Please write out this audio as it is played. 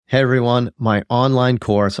Hey everyone, my online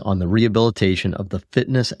course on the rehabilitation of the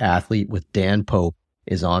fitness athlete with Dan Pope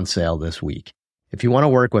is on sale this week. If you want to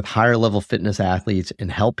work with higher level fitness athletes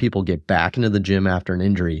and help people get back into the gym after an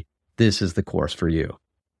injury, this is the course for you.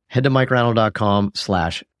 Head to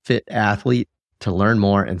MikeReinold.com/fitathlete to learn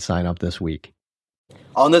more and sign up this week.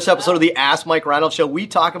 On this episode of the Ask Mike Reinold Show, we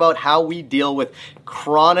talk about how we deal with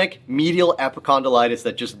chronic medial epicondylitis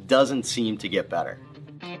that just doesn't seem to get better.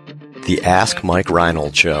 The Ask Mike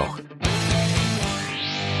Reinold Show.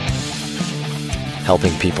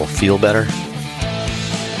 Helping people feel better,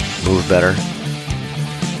 move better,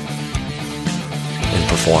 and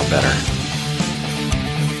perform better.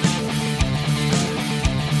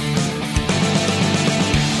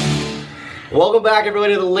 Welcome back,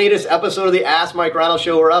 everybody, to the latest episode of the Ask Mike Reinold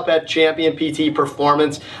Show. We're up at Champion PT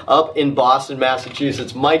Performance up in Boston,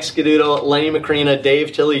 Massachusetts. Mike Scaduto, Lenny Macrina,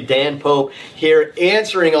 Dave Tilley, Dan Pope here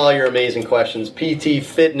answering all your amazing questions. PT,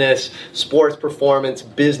 fitness, sports performance,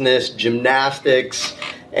 business, gymnastics,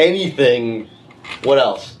 anything. What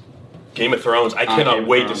else? Game of Thrones. I cannot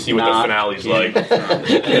wait to see what the finale's like.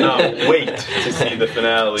 Cannot wait to see the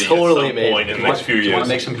finale totally at some point in the next few years. You want to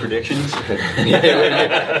make some predictions?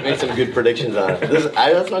 Yeah, make some good predictions on it.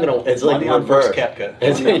 That's not gonna. It's like on first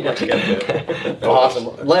Kepka.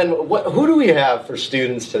 Awesome, Len. Who do we have for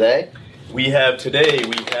students today? We have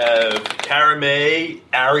Karamay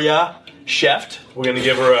Arya Sheft. We're going to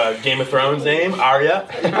give her a Game of Thrones name, Arya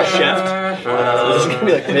Sheft. This is going to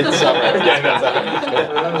be like midsummer.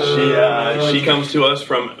 She comes to us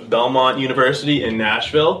from Belmont University in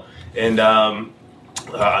Nashville. And a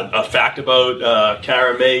fact about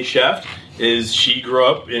Karamay Sheft is she grew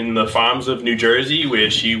up in the farms of New Jersey where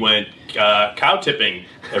she went cow tipping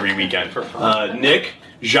every weekend. Nick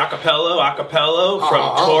Acapello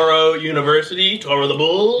from Toro University, Toro the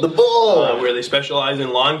Bull. The Bull! Where they specialize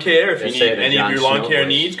in lawn care. If you need any of your lawn care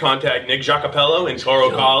needs, contact Nick Acapello in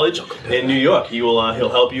Toro College in New York. He'll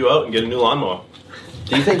help you out and get a new lawnmower.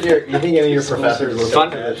 Do you think any of your professors will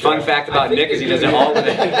Fun fact about Nick is he does it all with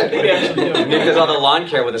it. Nick does all the lawn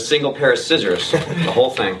care with a single pair of scissors. The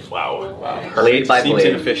whole thing. Wow. Blade by Seems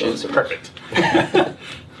blade. inefficient. Perfect.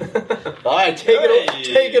 All right,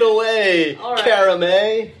 take it away, All right.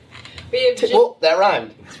 Karamay. Well, that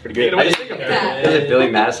rhymed. It's pretty good. Was it Billy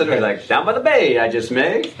Madison who's like, down by the bay, I just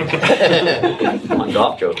may? On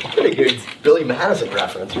golf joke. Pretty good Billy Madison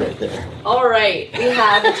reference right there. All right, we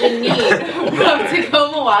have Janine from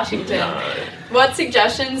Tacoma, Washington. What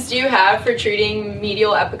suggestions do you have for treating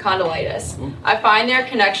medial epicondylitis? I find there are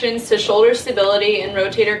connections to shoulder stability and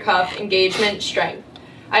rotator cuff engagement strength.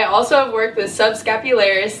 I also have worked with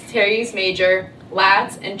subscapularis, teres major,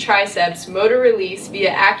 lats, and triceps motor release via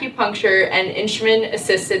acupuncture and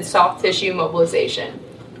instrument-assisted soft tissue mobilization.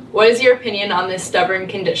 What is your opinion on this stubborn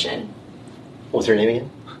condition? What's her name again?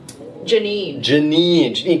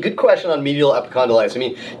 Janine, good question on medial epicondylitis. I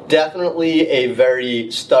mean, definitely a very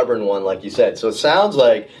stubborn one, like you said. So it sounds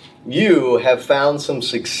like you have found some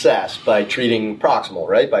success by treating proximal,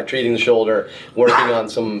 right? By treating the shoulder, working on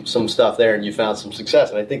some stuff there, and you found some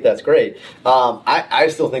success, and I think that's great. I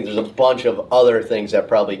still think there's a bunch of other things that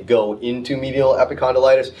probably go into medial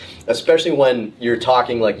epicondylitis, especially when you're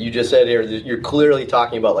talking, like you just said here, you're clearly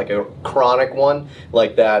talking about like a chronic one,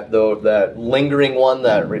 like that lingering one,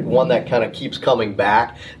 that one that kind of keeps coming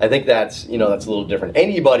back. I think that's a little different.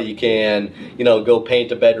 Anybody can, go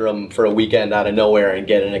paint a bedroom for a weekend out of nowhere and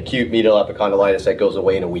get an acute medial epicondylitis that goes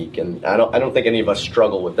away in a week, and I don't think any of us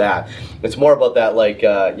struggle with that. It's more about that, like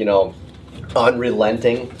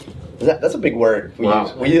unrelenting. That's a big word. We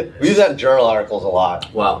use that in journal articles a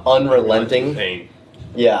lot. Wow. Unrelenting Pain.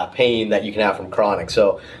 Yeah, pain that you can have from chronic.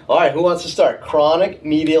 So, all right, who wants to start? Chronic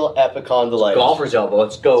medial epicondylitis. Golfer's elbow.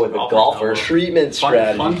 Let's go with the golfer treatment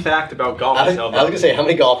strategy. Fun fact about golfer's elbow. I was going to say, how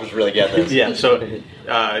many golfers really get this? Yeah, so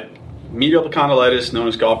medial epicondylitis, known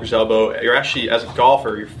as golfer's elbow, you're actually, as a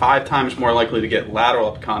golfer, you're 5 times more likely to get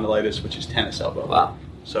lateral epicondylitis, which is tennis elbow. Wow.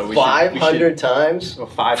 So 500 times? Well,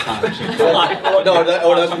 5 times. So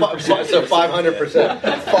 500%.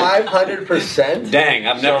 500%? Dang,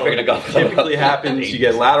 I've never figured a golf. Typically happens, you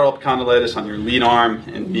get lateral epicondylitis on your lead arm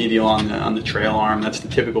and medial on the trail arm. That's the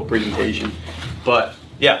typical presentation. But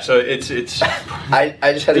yeah, so it's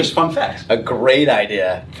I just had fun facts. A great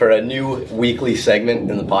idea for a new weekly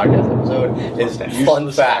segment in the podcast episode. It's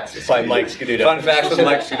Fun Facts by Mike Scaduto. Fun Facts with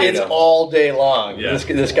Mike Scaduto. It's all day long. Yeah.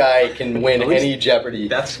 This guy can win any Jeopardy.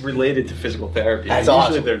 That's related to physical therapy. That's Usually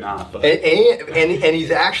awesome. They're not. But. And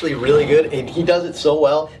he's actually really good, and he does it so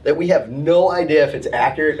well that we have no idea if it's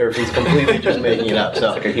accurate or if he's completely just making it up.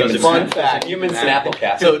 So, Fun Facts. Human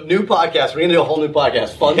Snapplecast. So, new podcast. We're going to do a whole new podcast.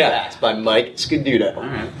 Fun Facts by Mike Scaduto.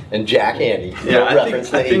 right. and Jack Handy. Yeah, I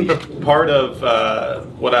think part of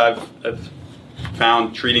what I've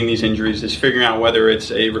found treating these injuries is figuring out whether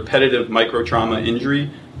it's a repetitive microtrauma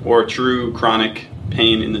injury or true chronic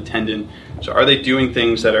pain in the tendon. So are they doing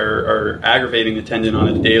things that are aggravating the tendon on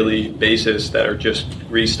a daily basis that are just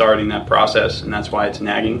restarting that process, and that's why it's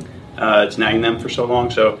nagging them for so long.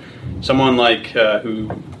 So someone like who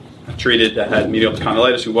I treated that had medial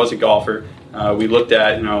epicondylitis, who was a golfer, we looked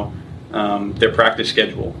at their practice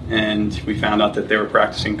schedule, and we found out that they were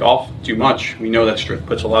practicing golf too much. We know that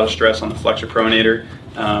puts a lot of stress on the flexor pronator.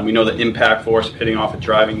 We know the impact force of hitting off a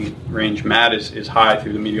driving range mat is high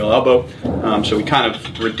through the medial elbow. So we kind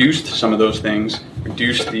of reduced some of those things,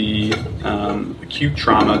 reduced the acute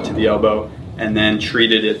trauma to the elbow, and then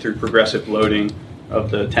treated it through progressive loading of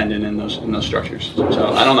the tendon in those structures.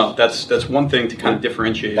 So I don't know. That's one thing to kind of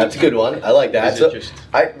differentiate. That's a good one. I like that.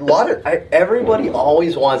 Everybody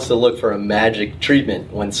always wants to look for a magic treatment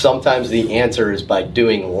when sometimes the answer is by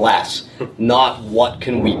doing less. Not what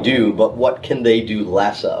can we do, but what can they do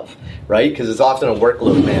less of, right? Because it's often a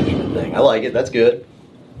workload management thing. I like it. That's good.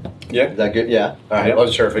 Yeah. Is that good? Yeah. All right. Yep. I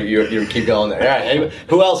wasn't sure if you would keep going there. All right. Anyway,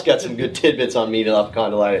 who else got some good tidbits on medial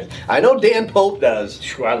epicondylitis? I know Dan Pope does.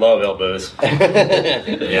 I love elbows.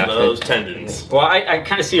 Yeah, those tendons. Well, I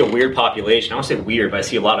kind of see a weird population. I don't say weird, but I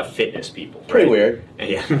see a lot of fitness people. Pretty right? weird.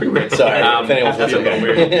 Yeah, pretty weird. Sorry. If anyone's That's listening.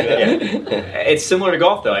 weird. Yeah. It's similar to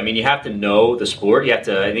golf, though. I mean, you have to know the sport. You have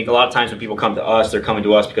to. I think a lot of times when people come to us, they're coming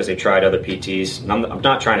to us because they've tried other PTs. And I'm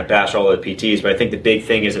not trying to bash all other PTs, but I think the big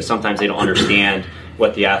thing is that sometimes they don't understand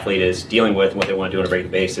what the athlete is dealing with and what they want to do on a regular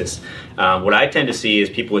basis. What I tend to see is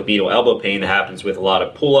people with medial elbow pain that happens with a lot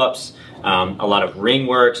of pull-ups, a lot of ring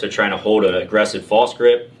work, so trying to hold an aggressive false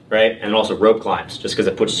grip, right? And also rope climbs, just because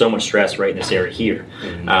it puts so much stress right in this area here.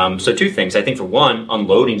 So two things. I think for one,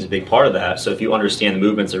 unloading is a big part of that. So if you understand the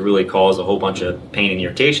movements that really cause a whole bunch of pain and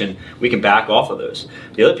irritation, we can back off of those.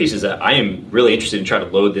 The other piece is that I am really interested in trying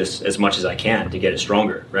to load this as much as I can to get it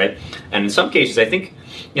stronger, right? And in some cases, I think,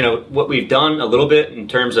 what we've done a little bit in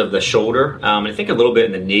terms of the shoulder, and I think a little bit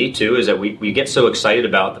in the knee too, is that we get so excited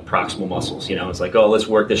about the proximal muscles. It's like, oh, let's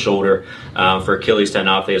work the shoulder. For Achilles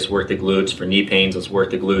tendinopathy, let's work the glutes. For knee pains, let's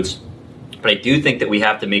work the glutes. But I do think that we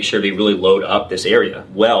have to make sure we really load up this area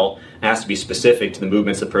well. It has to be specific to the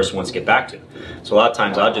movements the person wants to get back to. So a lot of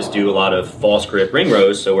times I'll just do a lot of false grip ring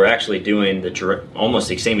rows, so we're actually doing almost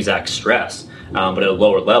the same exact stress, but at a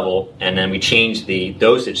lower level, and then we change the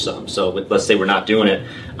dosage some. So let's say we're not doing it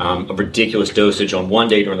a ridiculous dosage on one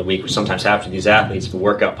day during the week, which sometimes happens to these athletes. If a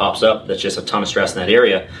workout pops up, that's just a ton of stress in that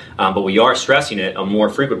area, but we are stressing it on more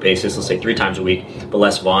frequent basis, let's say 3 times a week, but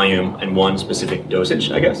less volume and one specific dosage,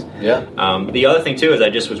 I guess. Yeah. The other thing too is I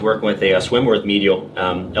just was working with a swimmer with medial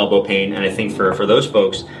elbow pain, and I think for those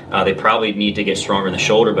folks, they probably need to get stronger in the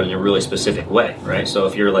shoulder, but in a really specific way, right? So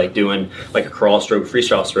if you're like doing like a crawl stroke,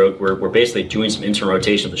 freestyle stroke, we're basically doing some internal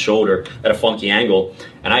rotation of the shoulder at a funky angle,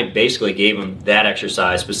 and I basically gave them that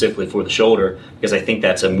exercise specifically for the shoulder because I think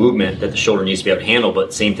that's a movement that the shoulder needs to be able to handle,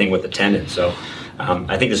 but same thing with the tendon. So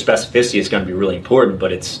I think the specificity is going to be really important,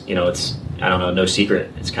 but it's I don't know, no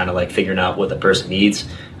secret. It's kind of like figuring out what the person needs,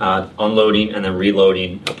 unloading and then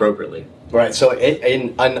reloading appropriately. Right, so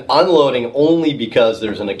in unloading only because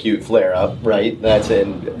there's an acute flare-up, right? That's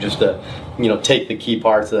in just to, take the key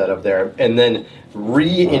parts of that up there, and then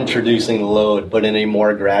reintroducing load, but in a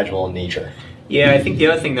more gradual nature. Yeah, I think the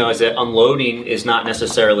other thing, though, is that unloading is not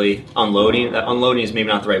necessarily unloading. Unloading is maybe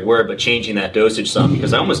not the right word, but changing that dosage some,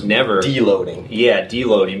 because I almost never... Deloading. Yeah,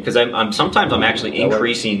 deloading, because sometimes I'm actually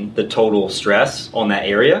increasing the total stress on that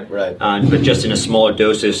area, right? But just in a smaller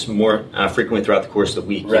doses more frequently throughout the course of the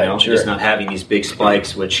week, right, sure. Just not having these big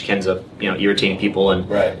spikes, which ends up irritating people and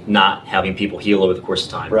right. not having people heal over the course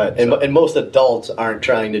of time. Right, so. and most adults aren't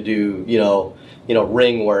trying to do,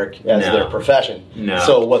 ring work as their profession. No.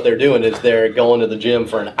 So what they're doing is they're going to the gym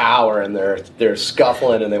for an hour and they're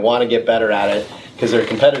scuffling and they want to get better at it because they're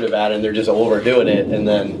competitive at it and they're just overdoing it, and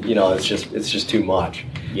then it's just too much.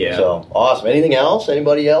 Yeah. So awesome. Anything else?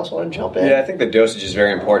 Anybody else want to jump in? Yeah, I think the dosage is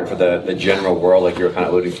very important for the general world, like you were kind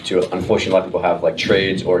of alluding to. Unfortunately, a lot of people have like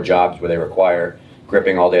trades or jobs where they require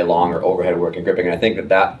gripping all day long or overhead work and gripping. And I think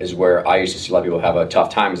that is where I used to see a lot of people have a tough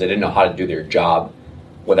time, is they didn't know how to do their job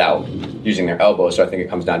without using their elbow. So I think it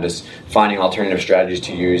comes down to just finding alternative strategies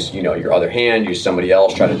to use, your other hand, use somebody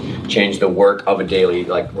else, try to change the work of a daily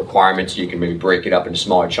requirement so you can maybe break it up into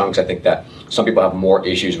smaller chunks. I think that some people have more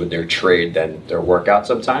issues with their trade than their workout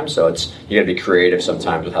sometimes. So you got to be creative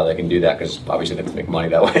sometimes with how they can do that, because obviously they have to make money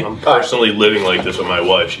that way. I'm personally living like this with my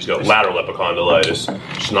wife. She's got lateral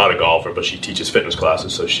epicondylitis. She's not a golfer, but she teaches fitness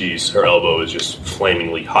classes, so her elbow is just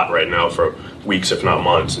flamingly hot right now for weeks, if not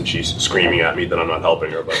months, and she's screaming at me that I'm not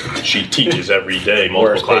helping her. But she teaches every day,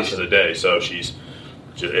 multiple classes a day, so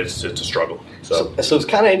it's a struggle. So it's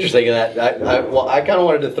kind of interesting that I kind of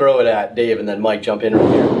wanted to throw it at Dave and then Mike jump in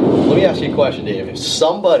right here. Let me ask you a question, Dave. If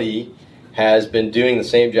somebody has been doing the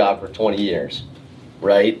same job for 20 years,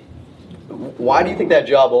 right? Why do you think that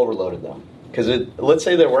job overloaded them? Because let's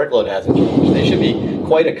say their workload hasn't changed. They should be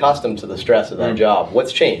quite accustomed to the stress of that job.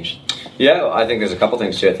 What's changed? Yeah, I think there's a couple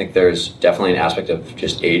things too. I think there's definitely an aspect of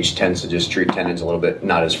just age tends to just treat tendons a little bit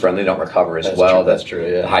not as friendly, don't recover as well. That's true,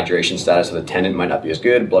 yeah. The hydration status of the tendon might not be as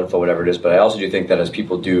good, blood flow, whatever it is. But I also do think that as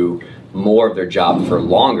people do more of their job for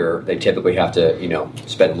longer, they typically have to,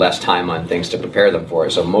 spend less time on things to prepare them for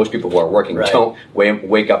it. So most people who are working don't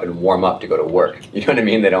wake up and warm up to go to work. You know what I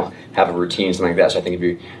mean? They don't have a routine, something like that. So I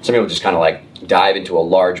think some people just kind of like dive into a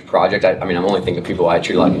large project. I'm only thinking of people I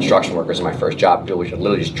treat like construction workers in my first job. People should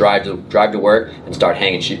literally just drive to work and start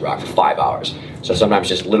hanging sheetrock for 5 hours. So sometimes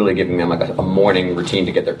just literally giving them like a morning routine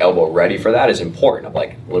to get their elbow ready for that is important. Of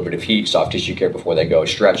like a little bit of heat, soft tissue care before they go,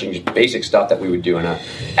 stretching, just basic stuff that we would do in an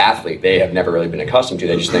athlete. They have never really been accustomed to.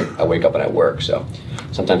 They just think I wake up and I work. So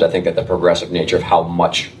sometimes I think that the progressive nature of how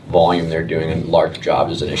much volume they're doing in large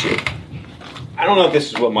jobs is an issue. I don't know if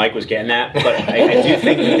this is what Mike was getting at, but I do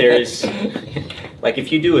think that there is, like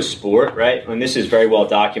if you do a sport, right, and this is very well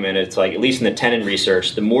documented, it's like, at least in the tendon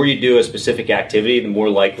research, the more you do a specific activity, the more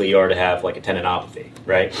likely you are to have like a tendinopathy,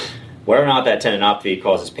 right? Whether or not that tendinopathy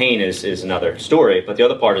causes pain is another story, but the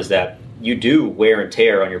other part is that you do wear and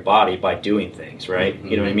tear on your body by doing things, right? Mm-hmm.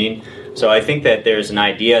 You know what I mean? So I think that there's an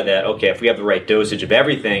idea that, okay, if we have the right dosage of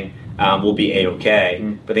everything, we'll be A-okay.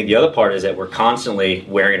 Mm-hmm. But I think the other part is that we're constantly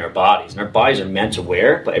wearing our bodies. And our bodies are meant to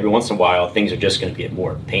wear, but every once in a while, things are just going to be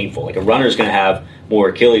more painful. Like a runner is going to have more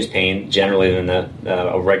Achilles pain generally than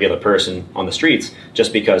a regular person on the streets,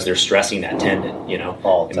 just because they're stressing that tendon,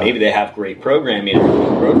 All the time. And maybe they have great programming and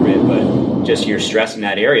appropriate, but just you're stressing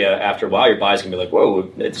that area, after a while your body's going to be like,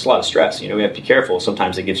 whoa, it's a lot of stress. We have to be careful.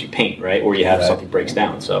 Sometimes it gives you pain, right? Or you have something breaks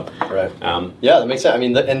down. So, yeah, that makes sense. I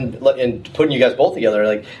mean, and putting you guys both together,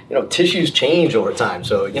 like, tissues change over time.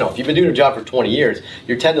 So, if you've been doing a job for 20 years,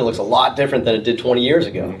 your tendon looks a lot different than it did 20 years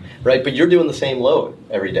ago, right? But you're doing the same load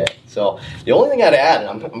every day. So the only thing I'd add,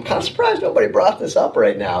 and I'm kind of surprised nobody brought this up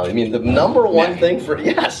right now. I mean, the number one thing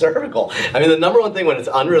cervical. I mean, the number one thing when it's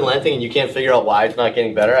unrelenting and you can't figure out why it's not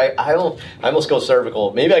getting better, I almost go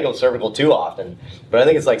cervical. Maybe I go cervical too often, but I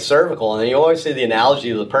think it's like cervical. And then you always say the analogy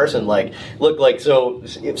to the person, like, look, like, so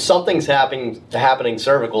if something's happening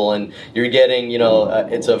cervical and you're getting,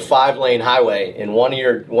 it's a 5-lane highway and one of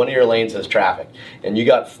your lanes has traffic and you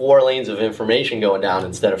got 4 lanes of information going down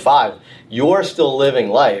instead of 5, you're still living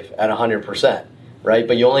life at 100%, right?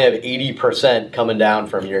 But you only have 80% coming down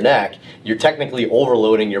from your neck. You're technically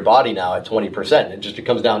overloading your body now at 20%. It just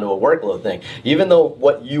comes down to a workload thing. Even though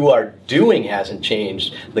what you are doing hasn't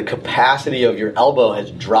changed, the capacity of your elbow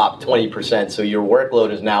has dropped 20%, so your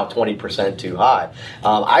workload is now 20% too high.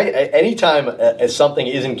 Anytime something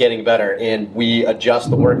isn't getting better and we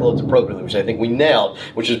adjust the workloads appropriately, which I think we nailed,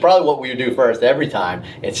 which is probably what we would do first every time,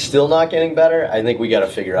 it's still not getting better, I think we got to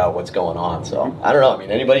figure out what's going on. So, I don't know. I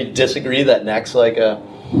mean, anybody disagree that neck's like I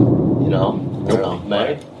don't know,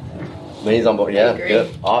 May's on board. Yeah,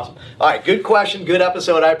 good. Awesome. All right, good question, good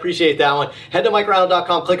episode. I appreciate that one. Head to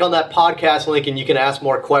MikeReinold.com, click on that podcast link, and you can ask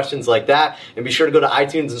more questions like that. And be sure to go to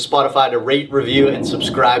iTunes and Spotify to rate, review, and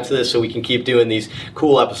subscribe to this so we can keep doing these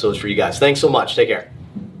cool episodes for you guys. Thanks so much. Take care.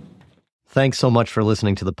 Thanks so much for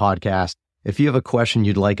listening to the podcast. If you have a question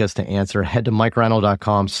you'd like us to answer, head to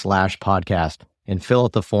MikeReinold.com/podcast and fill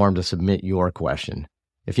out the form to submit your question.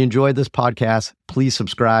 If you enjoyed this podcast, please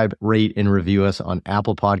subscribe, rate, and review us on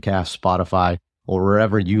Apple Podcasts, Spotify, or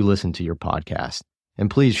wherever you listen to your podcast. And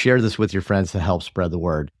please share this with your friends to help spread the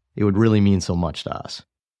word. It would really mean so much to us.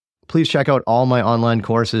 Please check out all my online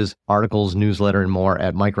courses, articles, newsletter, and more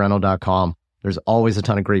at MikeReinold.com. There's always a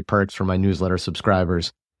ton of great perks for my newsletter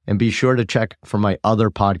subscribers. And be sure to check for my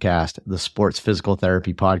other podcast, the Sports Physical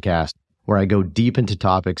Therapy Podcast, where I go deep into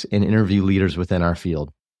topics and interview leaders within our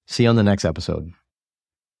field. See you on the next episode.